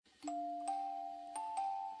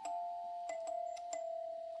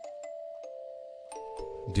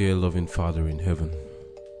Dear loving Father in heaven,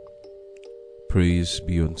 praise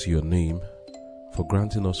be unto your name for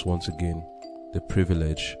granting us once again the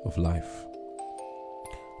privilege of life.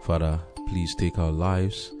 Father, please take our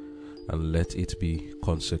lives and let it be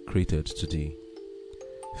consecrated to Thee.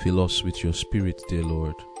 Fill us with your Spirit, dear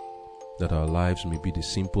Lord, that our lives may be the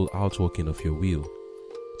simple outworking of your will.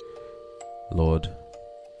 Lord,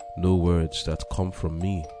 no words that come from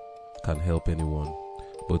me can help anyone,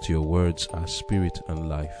 but your words are spirit and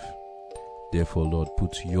life. Therefore, Lord,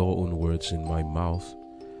 put your own words in my mouth,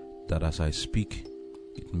 that as I speak,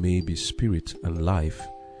 it may be spirit and life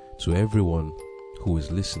to everyone who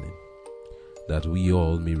is listening, that we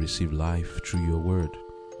all may receive life through your word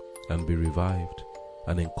and be revived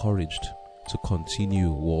and encouraged to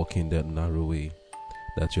continue walking that narrow way,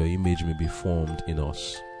 that your image may be formed in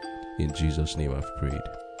us. In Jesus' name I've prayed.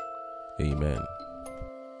 Amen.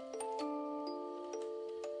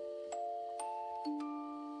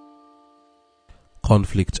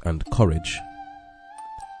 Conflict and Courage,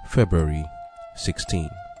 February 16.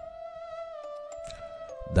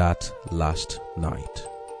 That last night.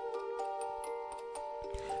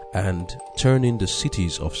 And turning the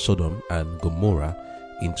cities of Sodom and Gomorrah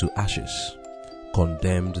into ashes,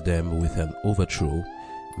 condemned them with an overthrow,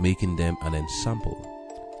 making them an ensample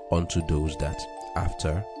unto those that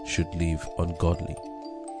after should live ungodly.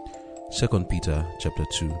 2 Peter chapter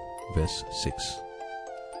 2 verse 6.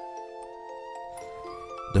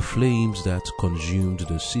 The flames that consumed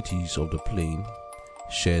the cities of the plain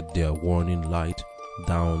shed their warning light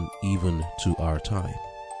down even to our time.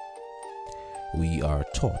 We are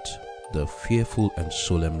taught the fearful and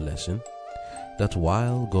solemn lesson that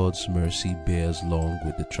while God's mercy bears long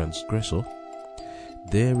with the transgressor,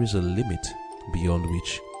 there is a limit beyond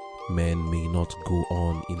which men may not go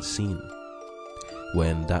on in sin.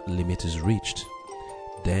 When that limit is reached,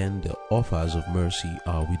 then the offers of mercy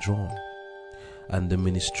are withdrawn, and the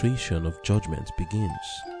ministration of judgment begins.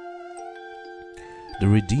 The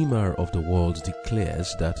Redeemer of the world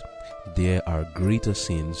declares that there are greater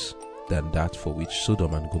sins than that for which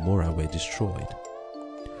Sodom and Gomorrah were destroyed.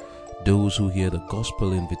 Those who hear the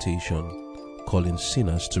gospel invitation calling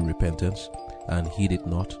sinners to repentance and heed it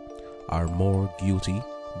not are more guilty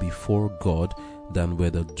before God than were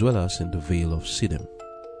the dwellers in the vale of Siddim.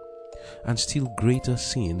 And still greater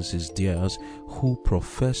sins is theirs who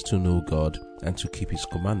profess to know God and to keep his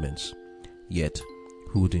commandments, yet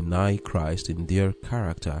who deny Christ in their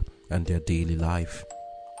character and their daily life.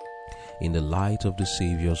 In the light of the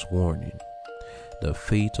Saviour's warning, the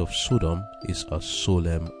fate of Sodom is a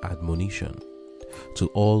solemn admonition to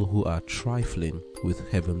all who are trifling with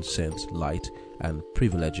heaven-sent light and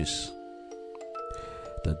privileges.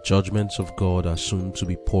 The judgments of God are soon to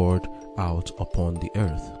be poured out upon the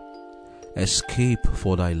earth. Escape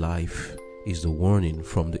for thy life is the warning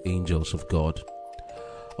from the angels of God.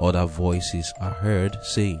 Other voices are heard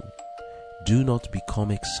saying, do not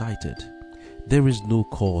become excited. There is no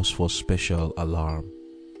cause for special alarm.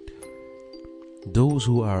 Those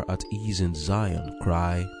who are at ease in Zion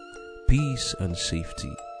cry, peace and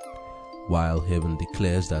safety, while heaven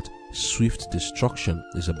declares that swift destruction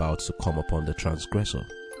is about to come upon the transgressor.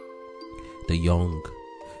 The young,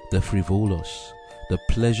 the frivolous, the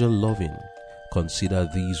pleasure-loving consider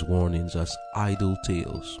these warnings as idle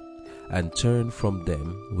tales and turn from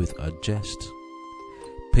them with a jest.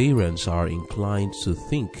 Parents are inclined to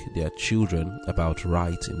think their children about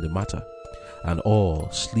right in the matter, and all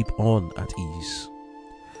sleep on at ease.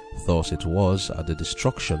 Thus it was at the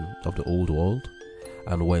destruction of the old world,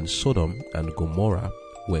 and when Sodom and Gomorrah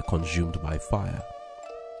were consumed by fire.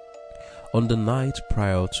 On the night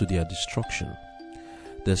prior to their destruction,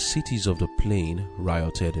 the cities of the plain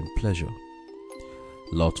rioted in pleasure.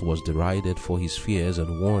 Lot was derided for his fears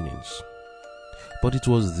and warnings, but it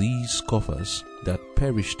was these scoffers that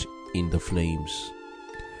perished in the flames.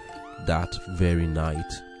 That very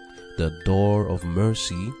night, the door of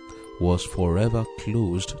mercy was forever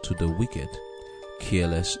closed to the wicked,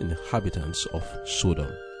 careless inhabitants of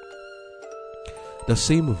Sodom. The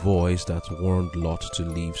same voice that warned Lot to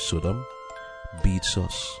leave Sodom bids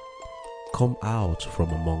us, come out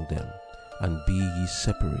from among them, and be ye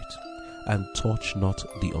separate, and touch not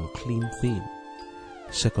the unclean thing.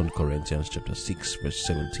 2 Corinthians chapter 6 verse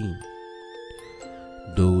 17.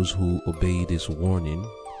 Those who obey this warning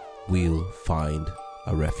will find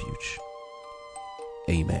a refuge.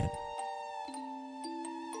 Amen.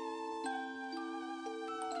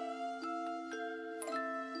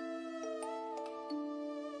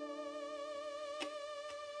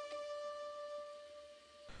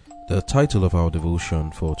 The title of our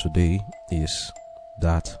devotion for today is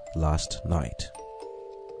That Last Night.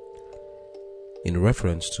 in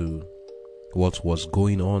reference to what was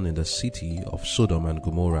going on in the city of Sodom and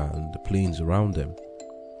Gomorrah and the plains around them.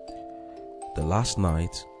 The last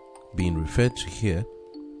night being referred to here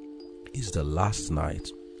is the last night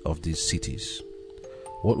of these cities.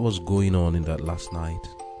 What was going on in that last night,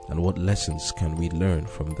 and what lessons can we learn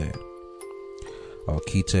from there? Our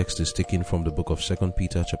key text is taken from the book of 2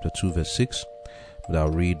 Peter chapter 2 verse 6, but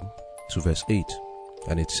I'll read to verse 8,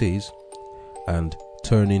 and it says, "And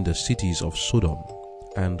turning the cities of Sodom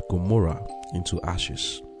and Gomorrah into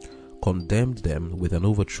ashes, condemned them with an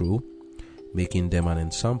overthrow, making them an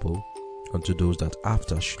ensample unto those that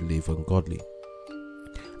after should live ungodly,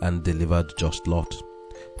 and delivered just Lot,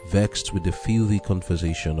 vexed with the filthy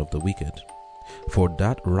conversation of the wicked. For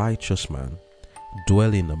that righteous man,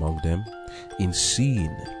 dwelling among them, in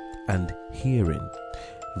seeing and hearing,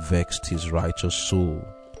 vexed his righteous soul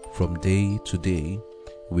from day to day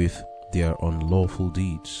with their unlawful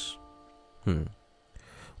deeds."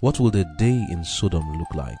 What will the day in Sodom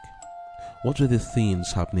look like? What were the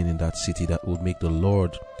things happening in that city that would make the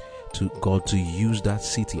Lord God to use that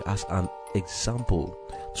city as an example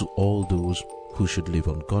to all those who should live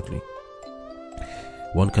ungodly?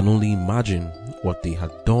 One can only imagine what they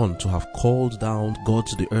had done to have called down God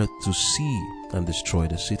to the earth to see and destroy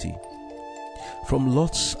the city. From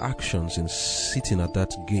Lot's actions in sitting at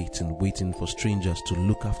that gate and waiting for strangers to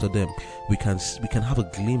look after them, we can have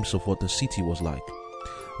a glimpse of what the city was like.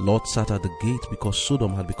 Lot sat at the gate because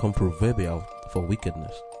Sodom had become proverbial for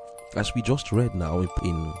wickedness. As we just read now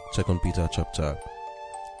in 2 Peter chapter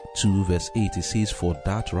 2 verse 8, it says, "For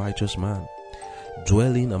that righteous man,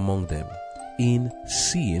 dwelling among them, in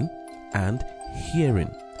seeing and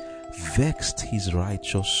hearing, vexed his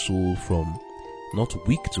righteous soul from," not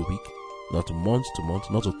week to week, not month to month,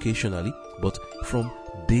 not occasionally, but from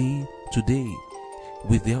day to day,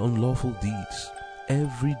 "with their unlawful deeds."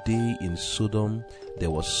 Every day in Sodom,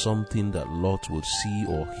 there was something that Lot would see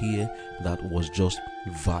or hear that was just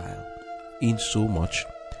vile, in so much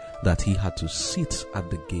that he had to sit at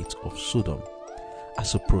the gate of Sodom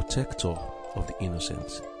as a protector of the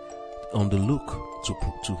innocent, on the look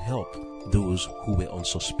to help those who were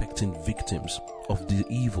unsuspecting victims of the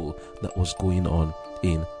evil that was going on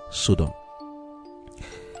in Sodom.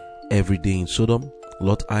 Every day in Sodom,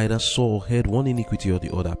 Lot either saw or heard one iniquity or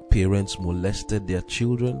the other. Parents molested their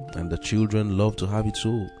children, and the children loved to have it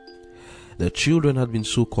so. The children had been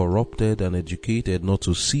so corrupted and educated not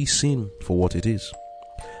to see sin for what it is.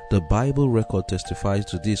 The Bible record testifies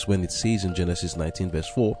to this when it says in Genesis 19 verse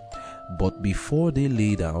 4, "But before they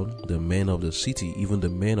lay down, the men of the city, even the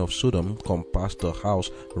men of Sodom, compassed the house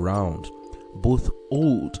round, both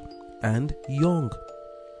old and young,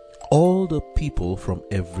 all the people from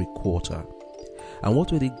every quarter." And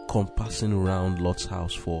what were they compassing round Lot's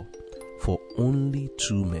house for? For only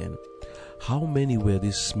 2 men. How many were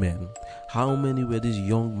these men? How many were these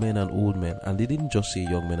young men and old men? And they didn't just say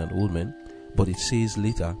young men and old men, but it says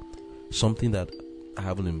later something that I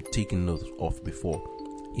haven't taken note of before.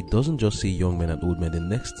 It doesn't just say young men and old men. The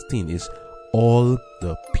next thing is all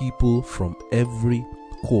the people from every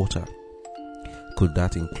quarter. Could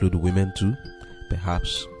that include women too?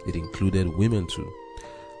 Perhaps it included women too.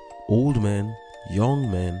 Old men, young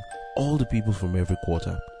men, all the people from every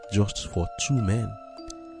quarter, just for 2 men.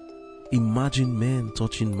 Imagine men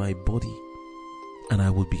touching my body and I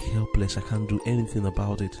would be helpless. I can't do anything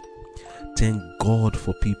about it. Thank God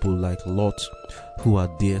for people like Lot who are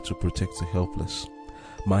there to protect the helpless.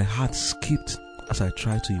 My heart skipped as I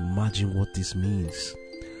tried to imagine what this means.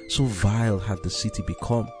 So vile had the city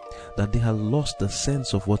become that they had lost the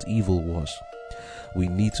sense of what evil was. We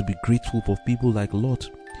need to be grateful for people like Lot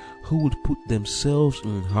who would put themselves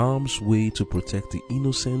in harm's way to protect the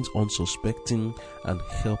innocent, unsuspecting, and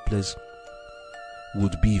helpless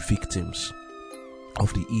would-be victims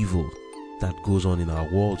of the evil that goes on in our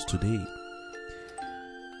world today.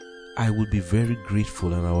 I would be very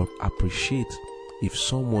grateful and I would appreciate if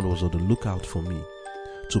someone was on the lookout for me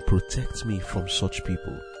to protect me from such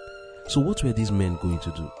people. So what were these men going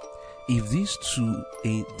to do? If these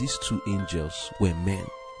two angels were men,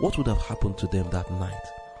 what would have happened to them that night?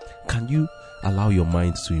 Can you allow your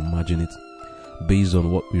mind to imagine it based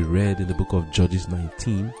on what we read in the book of Judges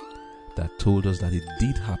 19 that told us that it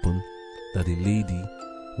did happen, that a lady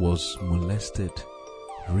was molested,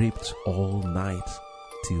 raped all night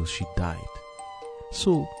till she died.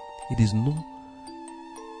 So it is no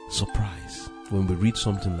surprise when we read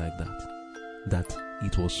something like that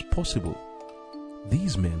it was possible.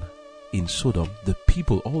 These men in Sodom, the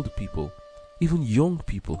people, all the people, even young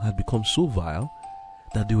people, had become so vile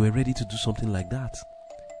that they were ready to do something like that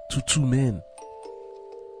to 2 men.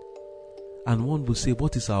 And one will say,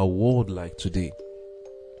 what is our world like today?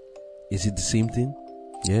 Is it the same thing?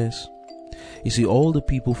 Yes. You see, all the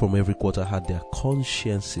people from every quarter had their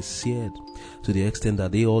consciences seared to the extent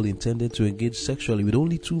that they all intended to engage sexually with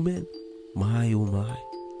only 2 men. My oh my.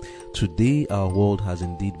 Today our world has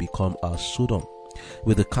indeed become our Sodom.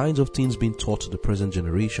 With the kinds of things being taught to the present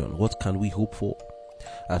generation, what can we hope for?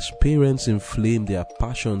 As parents inflame their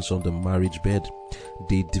passions on the marriage bed,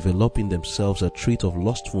 they develop in themselves a trait of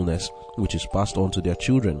lustfulness which is passed on to their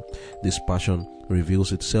children. This passion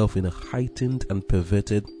reveals itself in a heightened and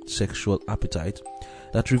perverted sexual appetite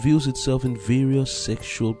that reveals itself in various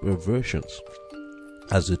sexual perversions.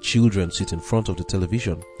 As the children sit in front of the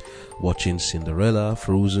television, watching Cinderella,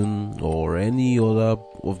 Frozen, or any other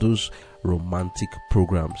of those romantic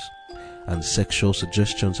programs, and sexual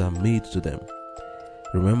suggestions are made to them.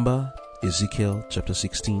 Remember Ezekiel chapter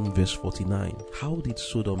 16 verse 49. How did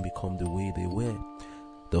Sodom become the way they were?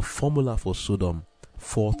 The formula for Sodom,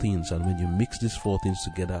 4 things, and when you mix these 4 things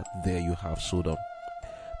together, there you have Sodom.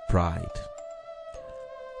 Pride,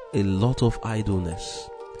 a lot of idleness,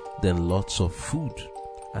 then lots of food,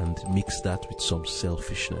 and mix that with some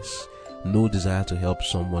selfishness, no desire to help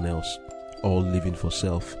someone else, all living for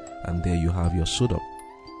self, and there you have your Sodom.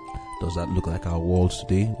 Does that look like our world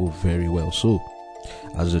today? Oh, very well so.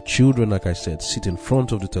 As the children, like I said, sit in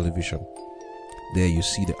front of the television, there you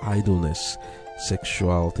see the idleness,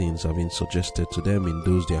 sexual things have been suggested to them in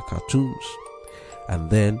those their cartoons. And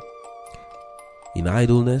then in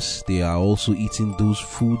idleness, they are also eating those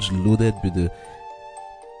foods loaded with the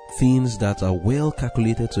things that are well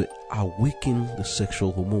calculated to awaken the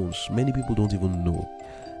sexual hormones. Many people don't even know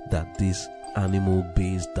that this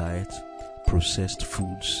animal-based diet, processed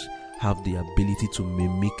foods, have the ability to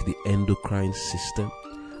mimic the endocrine system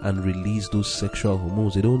and release those sexual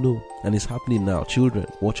hormones. They don't know, and it's happening now. Children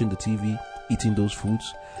watching the TV, eating those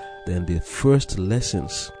foods, then the first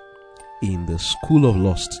lessons in the school of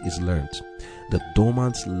lust is learned. The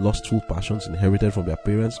dormant lustful passions inherited from their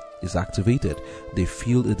parents is activated. They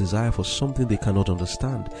feel a desire for something they cannot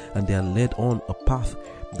understand, and they are led on a path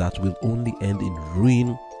that will only end in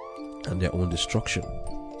ruin and their own destruction.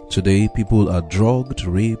 Today, people are drugged,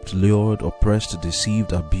 raped, lured, oppressed,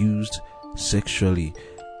 deceived, abused sexually.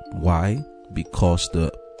 Why? Because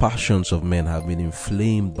the passions of men have been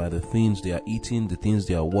inflamed by the things they are eating, the things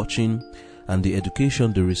they are watching, and the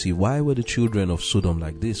education they receive. Why were the children of Sodom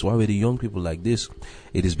like this? Why were the young people like this?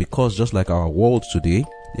 It is because, just like our world today,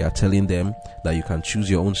 they are telling them that you can choose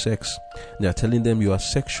your own sex. They are telling them you are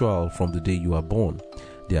sexual from the day you are born.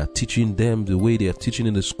 They are teaching them the way they are teaching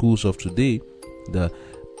in the schools of today, the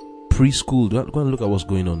preschool. Go and look at what's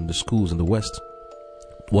going on in the schools in the West.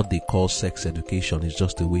 What they call sex education is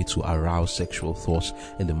just a way to arouse sexual thoughts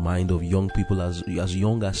in the mind of young people as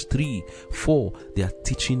young as 3, 4. They are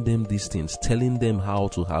teaching them these things, telling them how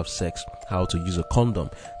to have sex, how to use a condom,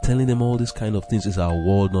 telling them all these kind of things. Is our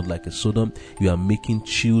world not like a Sodom? You are making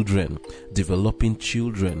children, developing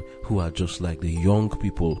children who are just like the young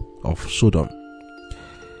people of Sodom.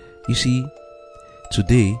 You see,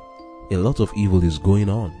 today a lot of evil is going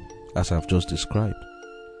on, as I've just described.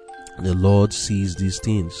 The Lord sees these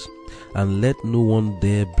things, and let no one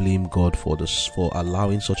dare blame God for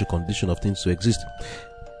allowing such a condition of things to exist.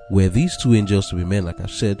 Were these 2 angels to be men, like I've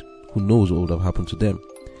said, who knows what would have happened to them?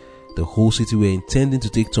 The whole city were intending to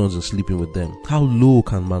take turns in sleeping with them. How low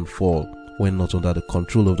can man fall when not under the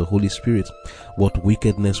control of the Holy Spirit? What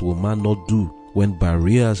wickedness will man not do when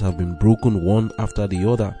barriers have been broken one after the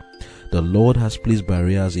other? The Lord has placed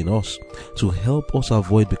barriers in us to help us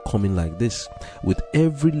avoid becoming like this. With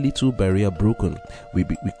every little barrier broken, we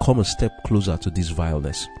come a step closer to this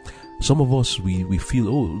vileness. Some of us, we feel,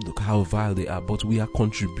 oh, look how vile they are, but we are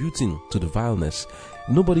contributing to the vileness.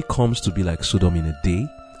 Nobody comes to be like Sodom in a day.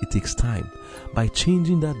 It takes time. By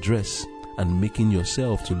changing that dress and making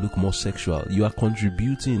yourself to look more sexual, you are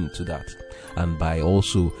contributing to that. And by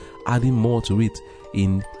also adding more to it,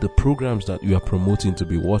 in the programs that you are promoting to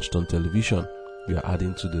be watched on television, you are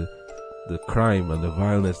adding to the crime and the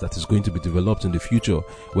violence that is going to be developed in the future.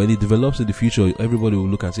 When it develops in the future, everybody will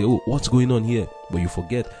look and say, oh, what's going on here? But you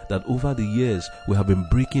forget that over the years, we have been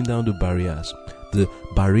breaking down the barriers. The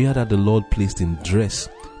barrier that the Lord placed in dress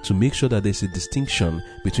to make sure that there's a distinction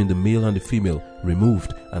between the male and the female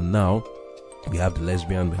removed. And now we have the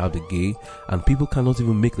lesbian, we have the gay, and people cannot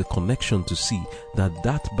even make the connection to see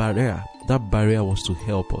that barrier was to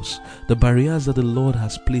help us. The barriers that the Lord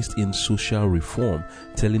has placed in social reform,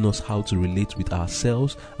 telling us how to relate with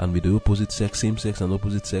ourselves and with the opposite sex, same sex and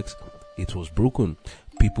opposite sex, it was broken.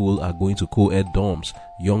 People are going to co-ed dorms,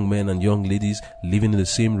 young men and young ladies living in the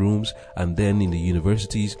same rooms, and then in the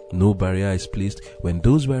universities, no barrier is placed. When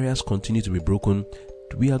those barriers continue to be broken,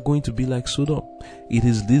 we are going to be like Sodom. It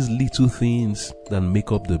is these little things that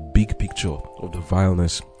make up the big picture of the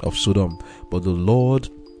vileness of Sodom. But the Lord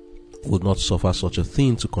would not suffer such a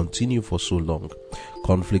thing to continue for so long.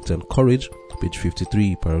 Conflict and Courage, page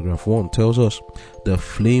 53, paragraph 1, tells us, the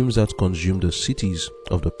flames that consume the cities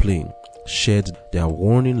of the plain shed their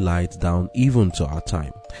warning light down even to our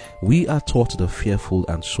time. We are taught the fearful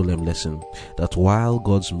and solemn lesson that while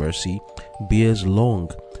God's mercy bears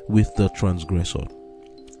long with the transgressor,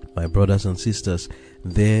 my brothers and sisters,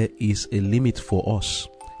 there is a limit for us,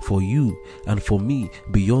 for you and for me,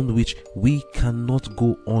 beyond which we cannot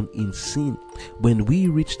go on in sin. When we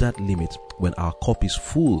reach that limit, when our cup is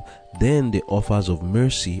full, then the offers of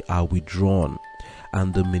mercy are withdrawn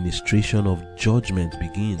and the ministration of judgment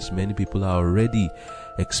begins. Many people are already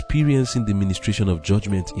experiencing the ministration of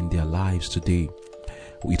judgment in their lives today.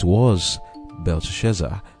 It was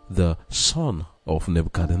Belshazzar, the son of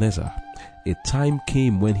Nebuchadnezzar. A time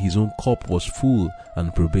came when his own cup was full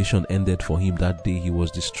and probation ended for him. That day he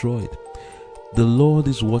was destroyed. The Lord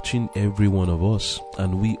is watching every one of us,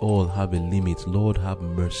 and we all have a limit. Lord, have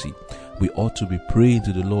mercy. We ought to be praying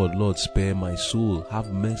to the Lord, Lord, spare my soul.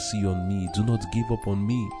 Have mercy on me. Do not give up on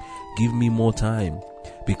me. Give me more time.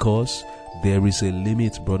 Because there is a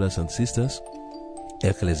limit, brothers and sisters.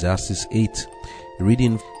 Ecclesiastes 8,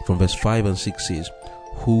 reading from verse 5 and 6 says,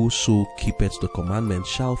 whoso keepeth the commandment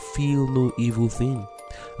shall feel no evil thing,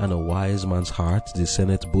 and a wise man's heart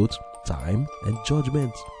discerneth both time and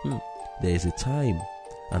judgment. There is a time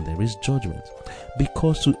and there is judgment,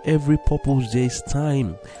 because to every purpose there is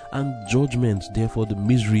time and judgment. Therefore the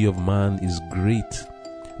misery of man is great.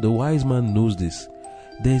 The wise man knows this.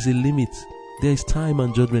 There is a limit. There is time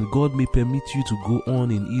and judgment. God may permit you to go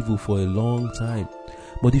on in evil for a long time,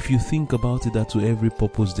 but if you think about it, that to every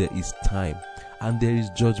purpose there is time and there is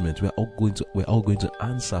judgment, we're all going to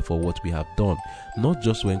answer for what we have done. Not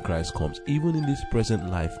just when Christ comes, even in this present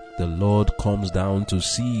life, the Lord comes down to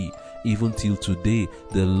see. Even till today,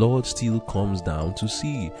 the Lord still comes down to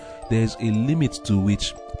see. There's a limit to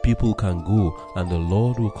which people can go, and the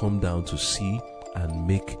Lord will come down to see and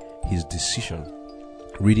make his decision.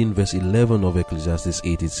 Reading verse 11 of Ecclesiastes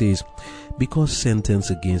 8, it says, because sentence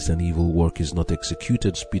against an evil work is not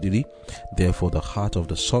executed speedily, therefore the heart of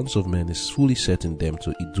the sons of men is fully set in them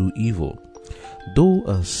to do evil. Though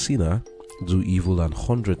a sinner do evil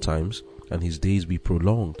 100 times, and his days be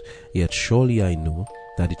prolonged, yet surely I know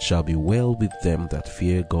that it shall be well with them that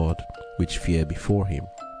fear God, which fear before him.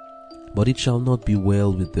 But it shall not be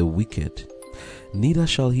well with the wicked, neither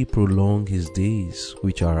shall he prolong his days,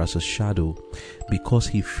 which are as a shadow, because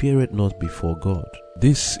he feareth not before God.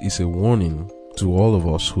 This is a warning to all of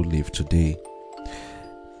us who live today.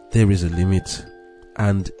 There is a limit,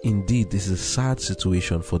 and indeed this is a sad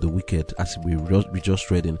situation for the wicked, as we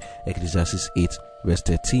just read in Ecclesiastes 8 verse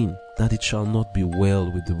 13, that it shall not be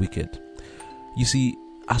well with the wicked. You see,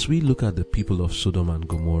 as we look at the people of Sodom and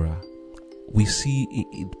Gomorrah, we see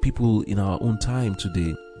people in our own time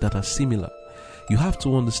today that are similar. You have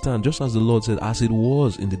to understand, just as the Lord said, as it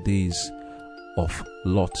was in the days of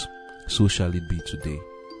Lot, so shall it be today.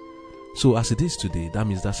 So as it is today, that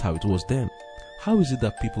means that's how it was then. How is it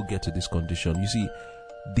that people get to this condition? You see,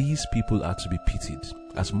 these people are to be pitied.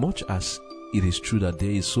 As much as it is true that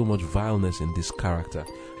there is so much vileness in this character,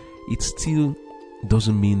 it still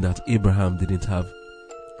doesn't mean that Abraham didn't have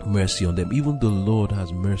mercy on them. Even the Lord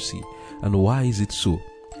has mercy. And why is it so?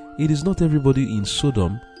 It is not everybody in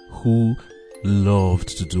Sodom who loved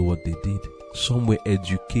to do what they did. Some were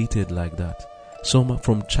educated like that. Some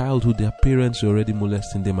from childhood, their parents were already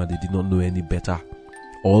molesting them and they did not know any better.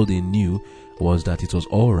 All they knew was that it was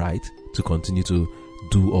all right to continue to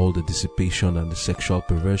do all the dissipation and the sexual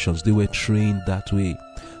perversions. They were trained that way.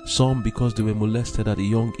 Some, because they were molested at a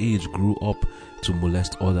young age, grew up to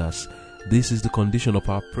molest others. This is the condition of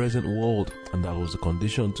our present world, and that was the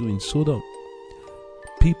condition too in Sodom.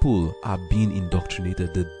 People are being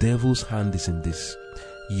indoctrinated. The devil's hand is in this.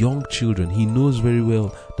 Young children, he knows very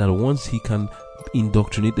well that once he can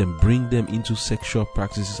indoctrinate them, bring them into sexual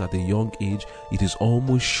practices at a young age, it is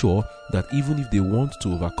almost sure that even if they want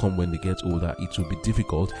to overcome when they get older, it will be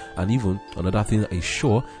difficult. And even another thing that is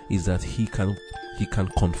sure is that he can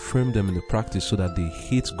confirm them in the practice so that they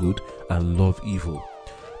hate good and love evil.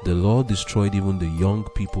 The Lord destroyed even the young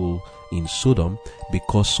people in Sodom,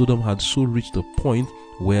 because Sodom had so reached a point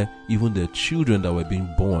where even the children that were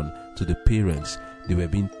being born to the parents, they were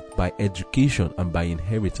being, by education and by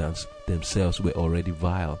inheritance, themselves were already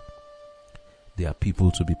vile. They are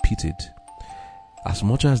people to be pitied. As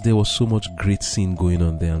much as there was so much great sin going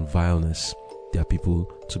on there and vileness, there are people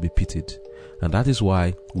to be pitied. And that is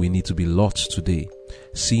why we need to be Lots today,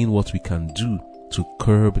 seeing what we can do to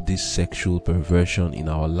curb this sexual perversion in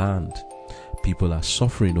our land. People are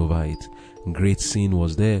suffering over it. Great sin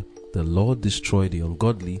was there. The Lord destroyed the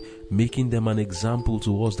ungodly, making them an example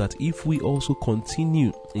to us that if we also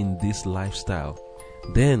continue in this lifestyle,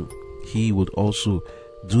 then He would also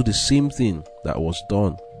do the same thing that was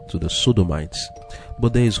done to the Sodomites.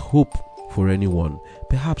 But there is hope for anyone.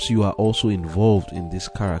 Perhaps you are also involved in this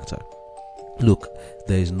character. Look,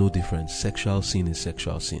 there is no difference. Sexual sin is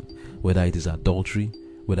sexual sin. Whether it is adultery,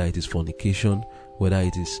 whether it is fornication, whether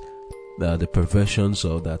it is the perversions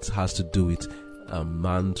or that has to do with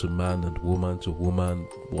man to man and woman to woman,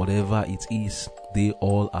 whatever it is, they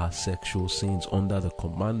all are sexual sins under the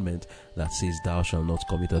commandment that says thou shalt not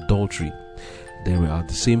commit adultery. They are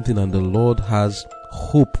the same thing, and the Lord has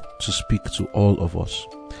hope to speak to all of us,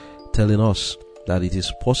 telling us that it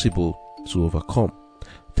is possible to overcome,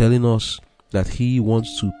 telling us that He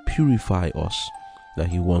wants to purify us, that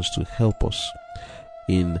He wants to help us.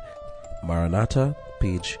 In Maranatha,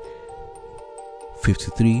 page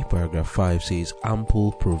 53, paragraph 5 says,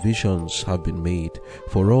 ample provisions have been made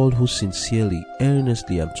for all who sincerely,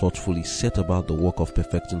 earnestly and thoughtfully set about the work of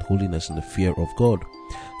perfecting holiness in the fear of God.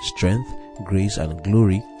 Strength, grace and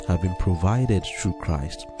glory have been provided through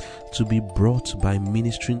Christ, to be brought by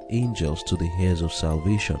ministering angels to the heirs of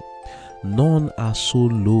salvation. None are so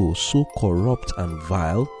low, so corrupt and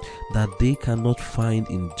vile, that they cannot find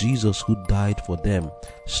in Jesus, who died for them,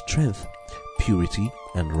 strength, purity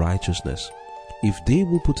and righteousness. If they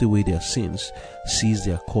will put away their sins, cease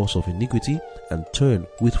their course of iniquity, and turn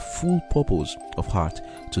with full purpose of heart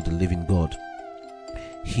to the living God,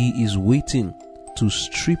 He is waiting to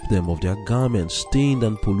strip them of their garments stained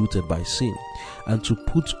and polluted by sin, and to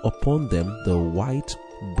put upon them the white,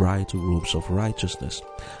 bright robes of righteousness.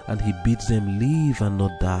 And He bids them live and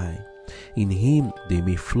not die. In Him they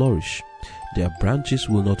may flourish. Their branches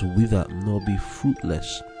will not wither nor be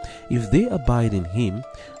fruitless. If they abide in Him,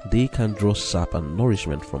 they can draw sap and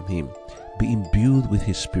nourishment from Him, be imbued with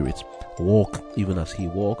His Spirit, walk even as He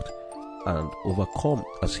walked, and overcome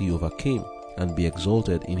as He overcame, and be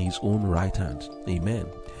exalted in His own right hand. Amen.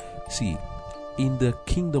 See, in the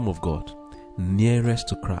kingdom of God, nearest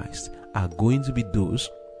to Christ are going to be those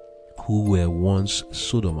who were once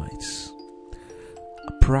Sodomites,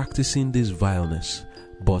 practicing this vileness,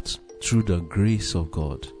 but through the grace of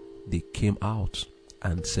God, they came out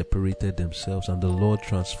and separated themselves, and the Lord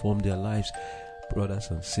transformed their lives. Brothers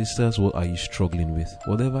and sisters, what are you struggling with?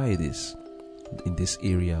 Whatever it is in this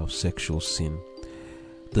area of sexual sin,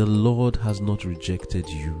 the Lord has not rejected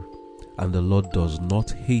you, and the Lord does not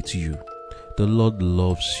hate you. The Lord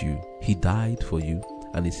loves you. He died for you,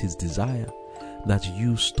 and it's His desire that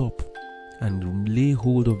you stop and lay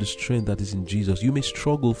hold of the strength that is in Jesus. You may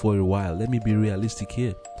struggle for a while. Let me be realistic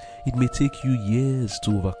here. It may take you years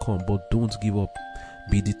to overcome, but don't give up.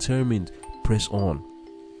 Be determined. Press on.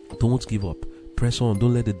 Don't give up. Press on.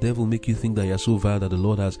 Don't let the devil make you think that you are so vile, that the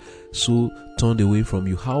Lord has so turned away from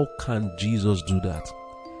you. How can Jesus do that?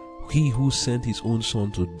 He who sent His own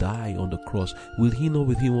Son to die on the cross, will He not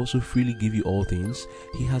with Him also freely give you all things?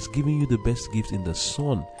 He has given you the best gift in the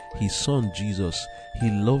Son, His Son Jesus. He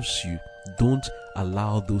loves you. Don't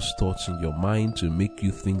allow those thoughts in your mind to make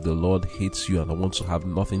you think the Lord hates you and wants to have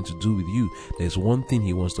nothing to do with you. There's one thing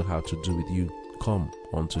He wants to have to do with you. Come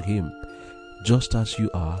unto Him just as you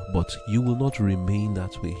are, but you will not remain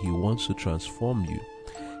that way. He wants to transform you.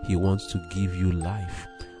 He wants to give you life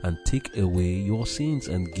and take away your sins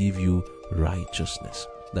and give you righteousness,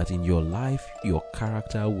 that in your life your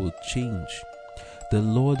character will change. The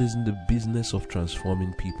Lord is in the business of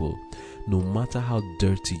transforming people. No matter how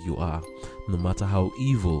dirty you are, no matter how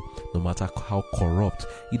evil, no matter how corrupt,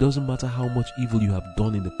 it doesn't matter how much evil you have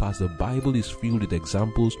done in the past. The Bible is filled with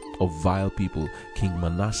examples of vile people. King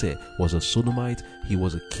Manasseh was a sodomite, he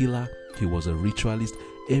was a killer, he was a ritualist.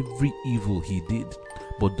 Every evil he did,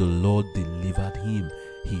 but the Lord delivered him.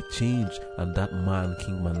 He changed, and that man,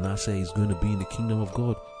 King Manasseh, is going to be in the kingdom of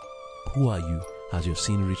God. Who are you? Has your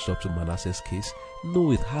sin reached up to Manasseh's case?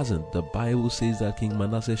 No, it hasn't. The Bible says that King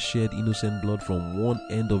Manasseh shed innocent blood from one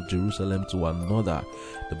end of Jerusalem to another.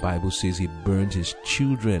 The Bible says he burned his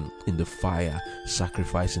children in the fire,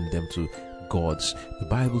 sacrificing them to gods. The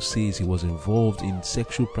Bible says he was involved in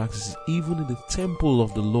sexual practices even in the temple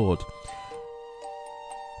of the Lord.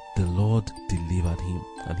 The Lord delivered him,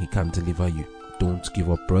 and He can deliver you. Don't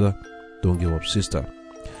give up, brother. Don't give up, sister.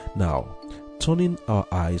 Now, turning our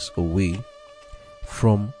eyes away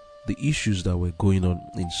from the issues that were going on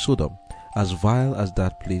in Sodom, as vile as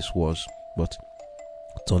that place was, but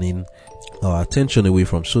Turning our attention away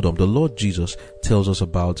from Sodom, the Lord Jesus tells us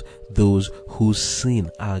about those whose sin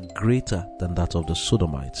are greater than that of the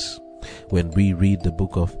Sodomites. When we read the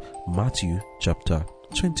book of Matthew chapter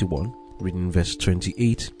 21, reading verse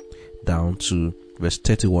 28 down to verse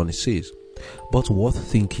 31, it says, "But what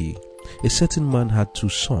think ye? A certain man had 2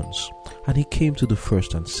 sons, and he came to the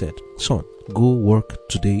first and said, Son, go work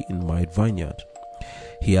today in my vineyard.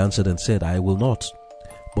 He answered and said, I will not.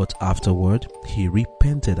 But afterward he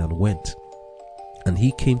repented and went. And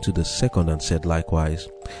he came to the second and said likewise.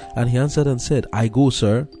 And he answered and said, I go,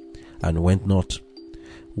 sir, and went not.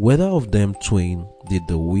 Whether of them twain did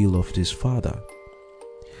the will of his father?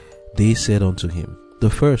 They said unto him, The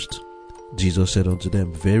first. Jesus said unto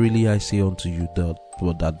them, Verily I say unto you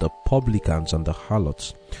that the publicans and the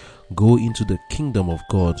harlots go into the kingdom of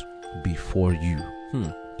God before you."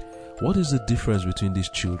 What is the difference between these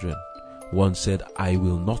children? One said, I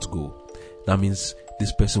will not go. That means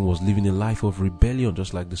this person was living a life of rebellion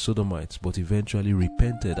just like the Sodomites, but eventually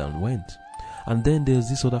repented and went. And then there's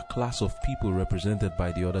this other class of people represented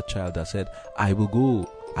by the other child that said, I will go,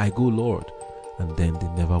 I go, Lord. And then they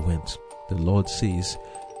never went. The Lord says,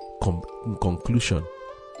 in conclusion,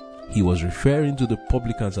 he was referring to the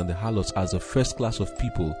publicans and the harlots as the first class of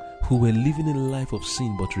people who were living in a life of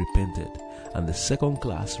sin but repented. And the second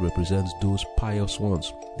class represents those pious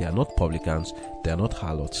ones. They are not publicans, they are not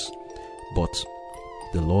harlots. But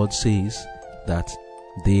the Lord says that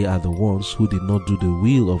they are the ones who did not do the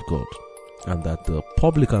will of God, and that the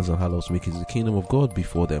publicans and harlots make it the kingdom of God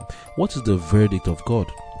before them. What is the verdict of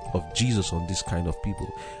God, of Jesus, on this kind of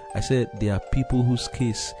people? I said there are people whose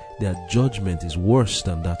case, their judgment is worse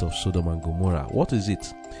than that of Sodom and Gomorrah. What is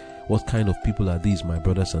it? What kind of people are these, my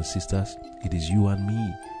brothers and sisters? It is you and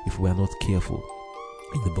me, if we are not careful.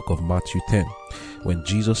 In the book of Matthew 10, when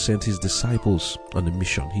Jesus sent his disciples on a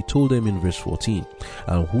mission, he told them in verse 14,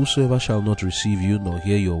 And whosoever shall not receive you nor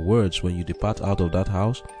hear your words when you depart out of that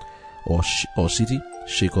house or city,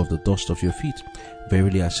 shake off the dust of your feet.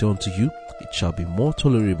 Verily I say unto you, it shall be more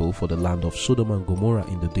tolerable for the land of Sodom and Gomorrah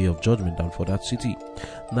in the day of judgment than for that city.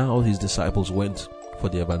 Now his disciples went for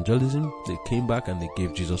the evangelism. They came back and they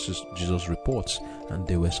gave Jesus reports, and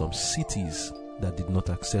there were some cities that did not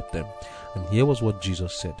accept them. And here was what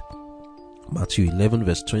Jesus said. Matthew 11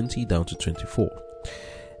 verse 20 down to 24.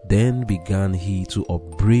 Then began he to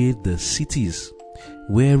upbraid the cities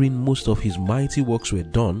wherein most of his mighty works were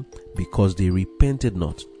done, because they repented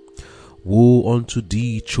not. Woe unto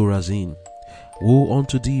thee, Chorazin! Woe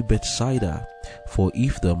unto thee, Bethsaida! For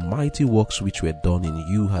if the mighty works which were done in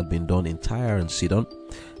you had been done in Tyre and Sidon,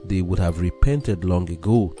 they would have repented long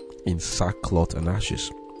ago in sackcloth and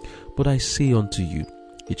ashes. But I say unto you,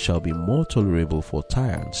 it shall be more tolerable for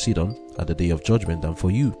Tyre and Sidon at the day of judgment than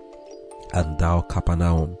for you. And thou,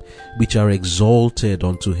 Capernaum, which are exalted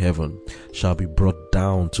unto heaven, shall be brought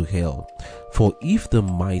down to hell. For if the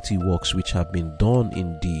mighty works which have been done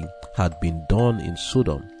in thee had been done in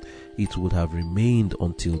Sodom, it would have remained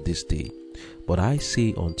until this day. But I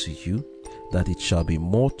say unto you, that it shall be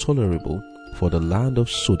more tolerable for the land of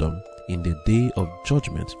Sodom in the day of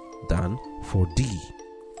judgment than for thee.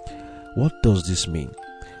 What does this mean?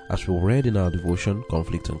 As we read in our devotion,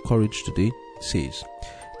 Conflict and Courage today, it says,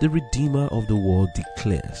 the Redeemer of the world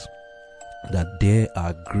declares that there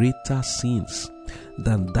are greater sins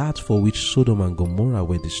than that for which Sodom and Gomorrah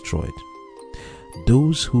were destroyed.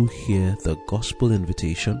 Those who hear the gospel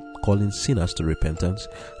invitation calling sinners to repentance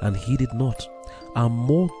and heed it not are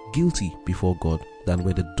more guilty before God than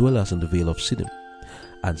were the dwellers in the vale of Siddim.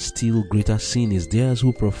 And still greater sin is theirs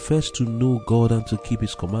who profess to know God and to keep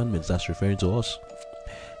his commandments. That's referring to us.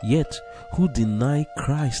 Yet who deny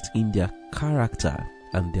Christ in their character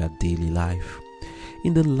and their daily life.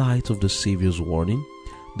 In the light of the Saviour's warning,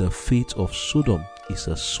 the fate of Sodom is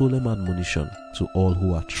a solemn admonition to all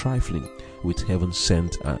who are trifling with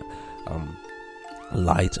heaven-sent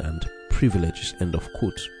light and privileges. End of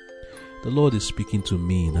quote. The Lord is speaking to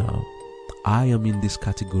me now. I am in this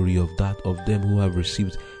category of them who have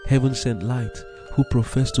received heaven-sent light, who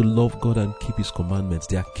profess to love God and keep his commandments.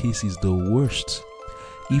 Their case is the worst.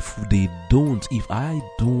 If I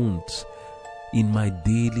don't in my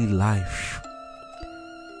daily life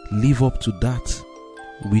live up to that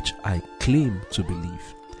which I claim to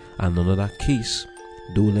believe. And another case,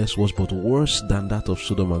 though less worse but worse than that of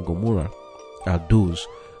Sodom and Gomorrah, are those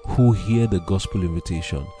who hear the gospel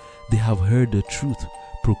invitation. They have heard the truth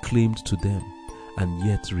proclaimed to them and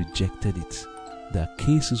yet rejected it. Their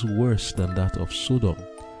case is worse than that of Sodom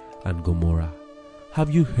and Gomorrah.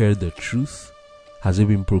 Have you heard the truth? Has it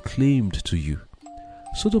been proclaimed to you?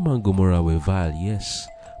 Sodom and Gomorrah were vile, yes,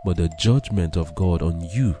 but the judgment of God on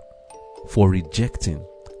you for rejecting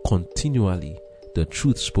continually the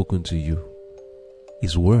truth spoken to you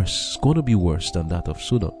is worse. It's going to be worse than that of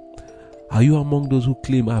Sodom. Are you among those who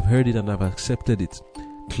claim, I've heard it and I've accepted it,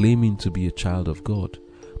 claiming to be a child of God,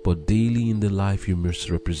 but daily in the life you must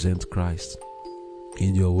represent Christ?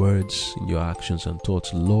 In your words, in your actions and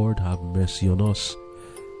thoughts, Lord, have mercy on us.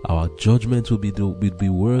 Our judgment will be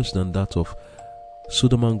worse than that of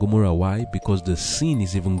Sodom and Gomorrah. Why? Because the sin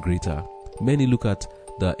is even greater. Many look at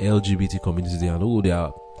the LGBT community and they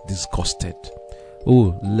are disgusted.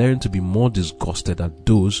 Learn to be more disgusted at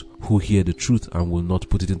those who hear the truth and will not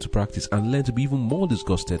put it into practice, and learn to be even more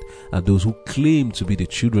disgusted at those who claim to be the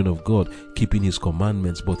children of God, keeping His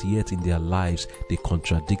commandments, but yet in their lives they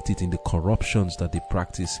contradict it in the corruptions that they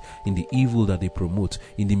practice, in the evil that they promote,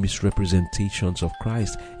 in the misrepresentations of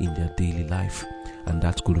Christ in their daily life. And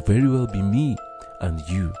that could very well be me and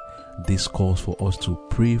you. This calls for us to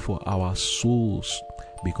pray for our souls,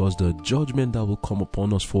 because the judgment that will come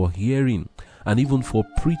upon us for hearing and even for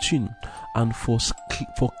preaching and for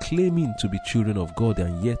claiming to be children of God,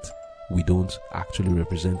 and yet we don't actually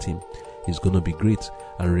represent Him, is going to be great.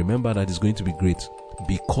 And remember that it's going to be great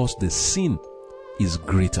because the sin is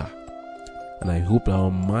greater. And I hope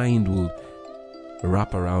our mind will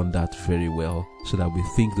wrap around that very well, so that we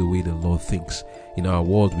think the way the Lord thinks. In our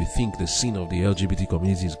world, we think the sin of the LGBT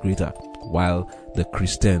community is greater, while the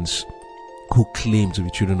Christians who claim to be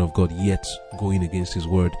children of God yet going against His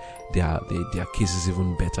word, their case is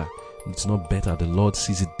even better. It's not better. The Lord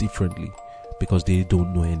sees it differently because they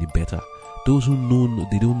don't know any better. Those who know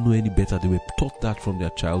they don't know any better, they were taught that from their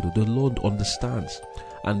childhood. The Lord understands.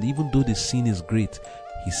 And even though the sin is great,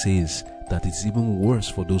 He says that it's even worse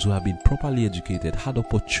for those who have been properly educated, had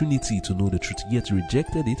opportunity to know the truth, yet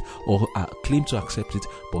rejected it, or claim to accept it,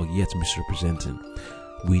 but yet misrepresenting.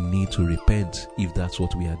 We need to repent if that's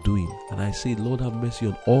what we are doing. And I say, Lord, have mercy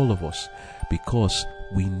on all of us, because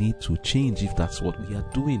we need to change if that's what we are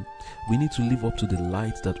doing. We need to live up to the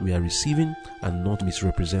light that we are receiving and not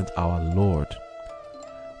misrepresent our Lord.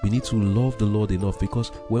 We need to love the Lord enough, because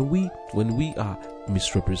when we are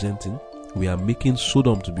misrepresenting, we are making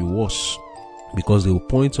Sodom to be worse, because they will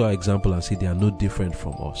point to our example and say they are no different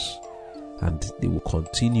from us, and they will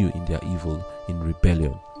continue in their evil, in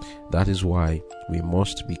rebellion. That is why we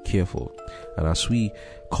must be careful. And as we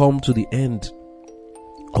come to the end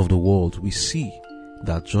of the world, we see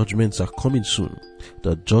that judgments are coming soon.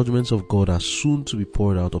 The judgments of God are soon to be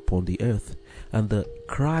poured out upon the earth. And the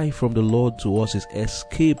cry from the Lord to us is,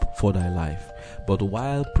 escape for thy life. But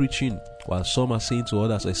while preaching, while some are saying to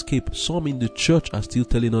others, escape, some in the church are still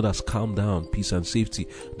telling others, calm down, peace and safety,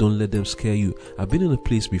 don't let them scare you. I've been in a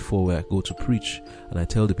place before where I go to preach and I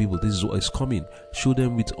tell the people, this is what is coming. Show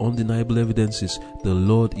them with undeniable evidences, the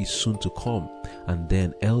Lord is soon to come. And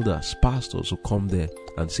then elders, pastors will come there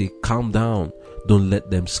and say, calm down, don't let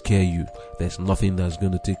them scare you. There's nothing that's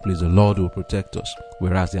going to take place. The Lord will protect us.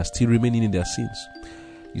 Whereas they are still remaining in their sins.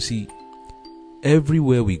 You see,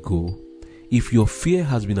 everywhere we go, if your fear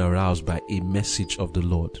has been aroused by a message of the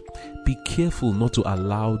Lord, be careful not to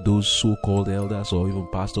allow those so-called elders or even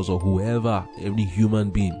pastors or whoever, any human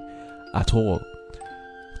being at all,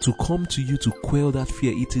 to come to you to quell that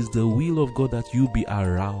fear. It is the will of God that you be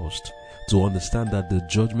aroused to understand that the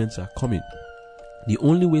judgments are coming. The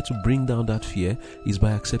only way to bring down that fear is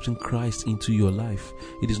by accepting Christ into your life.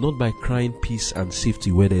 It is not by crying peace and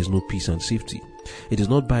safety where there is no peace and safety. It is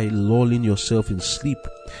not by lulling yourself in sleep.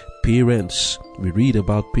 Parents, we read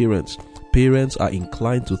about parents. Parents are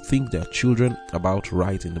inclined to think their children about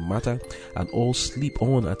right in the matter and all sleep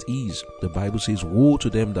on at ease. The Bible says, woe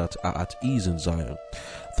to them that are at ease in Zion.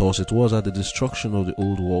 Thus it was at the destruction of the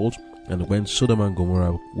old world, and when Sodom and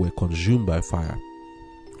Gomorrah were consumed by fire.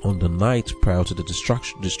 On the night prior to the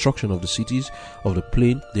destruction of the cities of the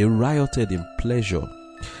plain, they rioted in pleasure.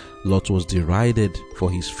 Lot was derided for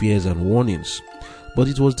his fears and warnings, but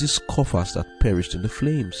it was these scoffers that perished in the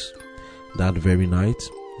flames. That very night,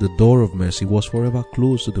 the door of mercy was forever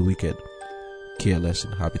closed to the wicked, careless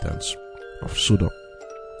inhabitants of Sodom.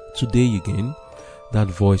 Today again, that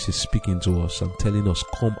voice is speaking to us and telling us,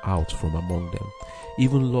 come out from among them.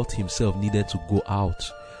 Even Lot himself needed to go out.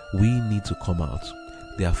 We need to come out.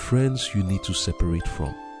 There are friends you need to separate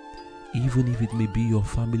from, even if it may be your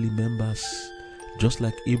family members. Just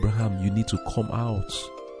like Abraham, you need to come out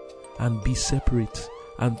and be separate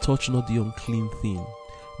and touch not the unclean thing.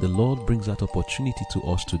 The Lord brings that opportunity to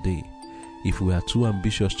us today. If we are too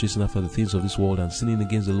ambitious, chasing after the things of this world and sinning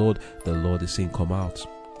against the Lord is saying, come out,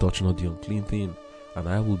 touch not the unclean thing, and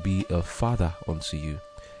I will be a father unto you.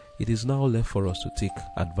 It is now left for us to take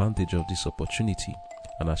advantage of this opportunity.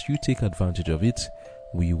 And as you take advantage of it,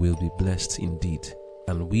 we will be blessed indeed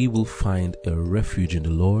and we will find a refuge in the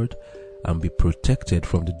Lord and be protected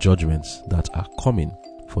from the judgments that are coming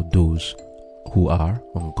for those who are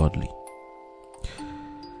ungodly.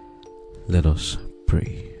 Let us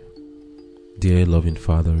pray. Dear loving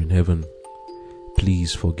Father in heaven,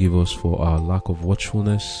 please forgive us for our lack of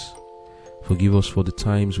watchfulness. Forgive us for the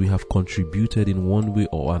times we have contributed in one way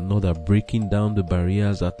or another, breaking down the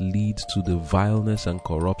barriers that lead to the vileness and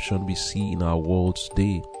corruption we see in our world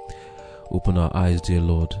today. Open our eyes, dear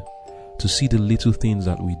Lord, to see the little things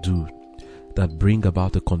that we do that bring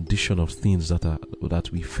about the condition of things that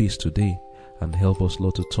we face today, and help us,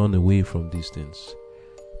 Lord, to turn away from these things.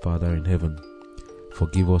 Father in heaven,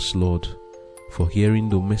 forgive us, Lord, for hearing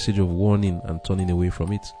the message of warning and turning away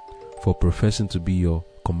from it, for professing to be your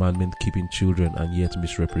commandment-keeping children and yet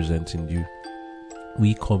misrepresenting you.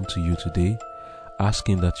 We come to you today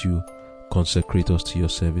asking that you consecrate us to your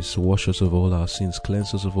service, wash us of all our sins,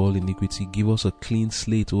 cleanse us of all iniquity, give us a clean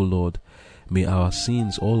slate, O Lord. May our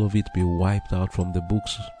sins, all of it, be wiped out from the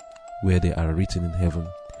books where they are written in heaven,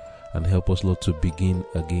 and help us, Lord, to begin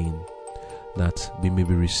again, that we may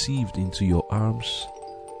be received into your arms.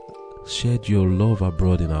 Shed your love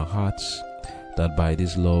abroad in our hearts, that by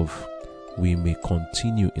this love we may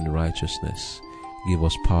continue in righteousness. Give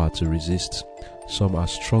us power to resist. Some are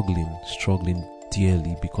struggling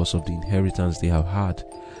dearly because of the inheritance they have had,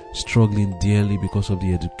 struggling dearly because of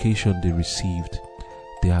the education they received.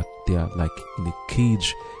 They are like in a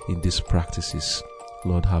cage in these practices.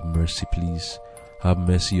 Lord, have mercy, please. Have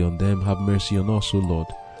mercy on them. Have mercy on us, O Lord,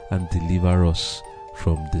 and deliver us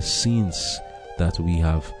from the sins that we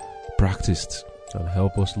have practiced, and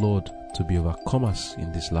help us, Lord, to be overcomers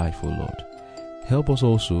in this life, O Lord. Help us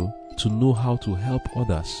also to know how to help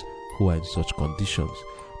others who are in such conditions,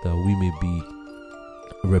 that we may be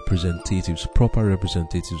representatives, proper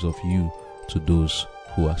representatives of you to those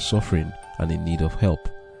who are suffering and in need of help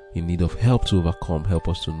to overcome. Help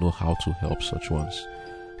us to know how to help such ones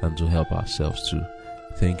and to help ourselves too.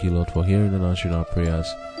 Thank you, Lord, for hearing and answering our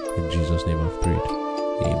prayers. In Jesus' name I've prayed.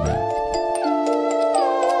 Amen.